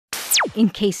in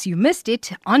case you missed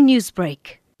it on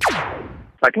Newsbreak.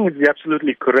 I think it's the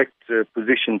absolutely correct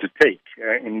position to take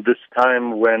in this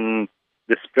time when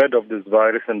the spread of this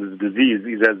virus and this disease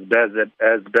is as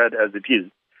bad as it is.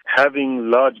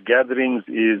 Having large gatherings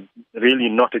is really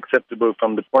not acceptable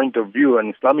from the point of view,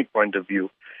 an Islamic point of view,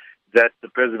 that the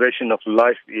preservation of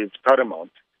life is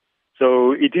paramount.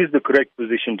 So it is the correct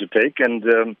position to take. And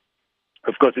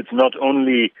of course, it's not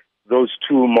only those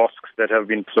two mosques that have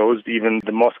been closed. Even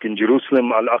the mosque in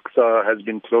Jerusalem, Al-Aqsa, has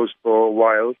been closed for a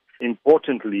while.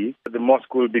 Importantly, the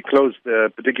mosque will be closed,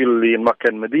 particularly in Makkah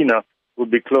and Medina, will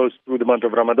be closed through the month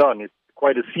of Ramadan. It's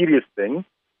quite a serious thing,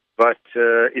 but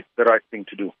it's the right thing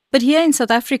to do. But here in South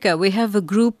Africa, we have a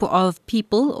group of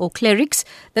people or clerics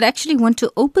that actually want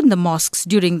to open the mosques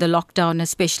during the lockdown,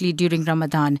 especially during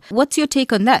Ramadan. What's your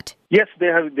take on that? Yes,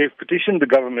 they've petitioned the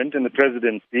government and the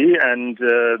presidency, and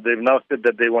they've now said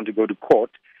that they want to go to court.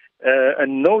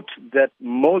 And note that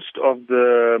most of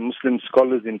the Muslim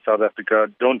scholars in South Africa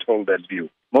don't hold that view.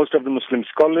 Most of the Muslim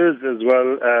scholars, as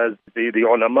well as the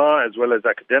ulama, as well as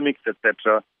academics,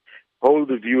 etc., hold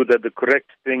the view that the correct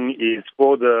thing is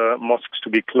for the mosques to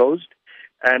be closed,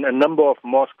 and a number of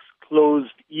mosques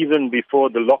closed even before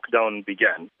the lockdown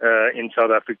began in South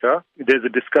Africa. There's a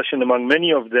discussion among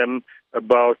many of them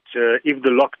about if the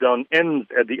lockdown ends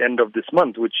at the end of this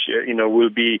month, which will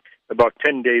be about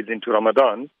 10 days into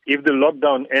Ramadan. If the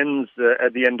lockdown ends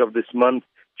at the end of this month,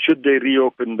 should they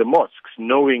reopen the mosques,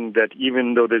 knowing that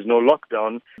even though there's no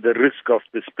lockdown, the risk of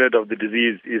the spread of the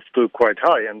disease is still quite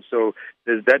high? And so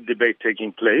there's that debate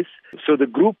taking place. So the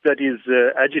group that is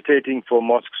agitating for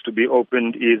mosques to be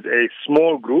opened is a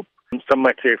small group. Some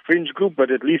might say a fringe group, but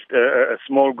at least a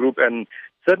small group, and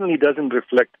certainly doesn't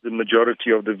reflect the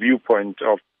majority of the viewpoint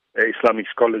of Islamic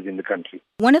scholars in the country.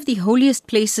 One of the holiest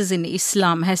places in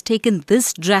Islam has taken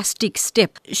this drastic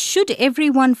step. Should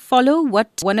everyone follow what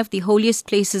one of the holiest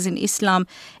places in Islam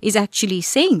is actually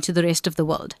saying to the rest of the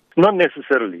world? Not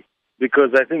necessarily, because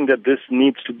I think that this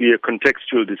needs to be a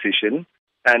contextual decision.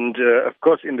 And of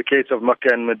course, in the case of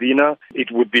Makkah and Medina, it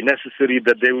would be necessary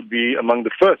that they would be among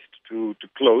the first to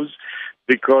close,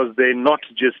 because they're not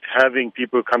just having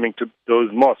people coming to those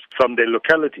mosques from their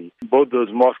locality. Both those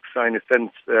mosques are, in a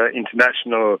sense,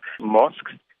 international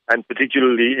mosques. And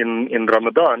particularly in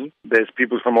Ramadan, there's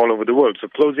people from all over the world. So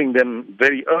closing them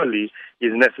very early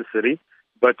is necessary.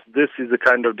 But this is the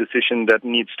kind of decision that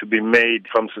needs to be made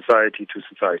from society to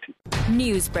society.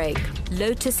 Newsbreak,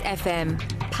 Lotus FM,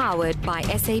 powered by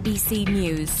SABC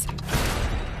News.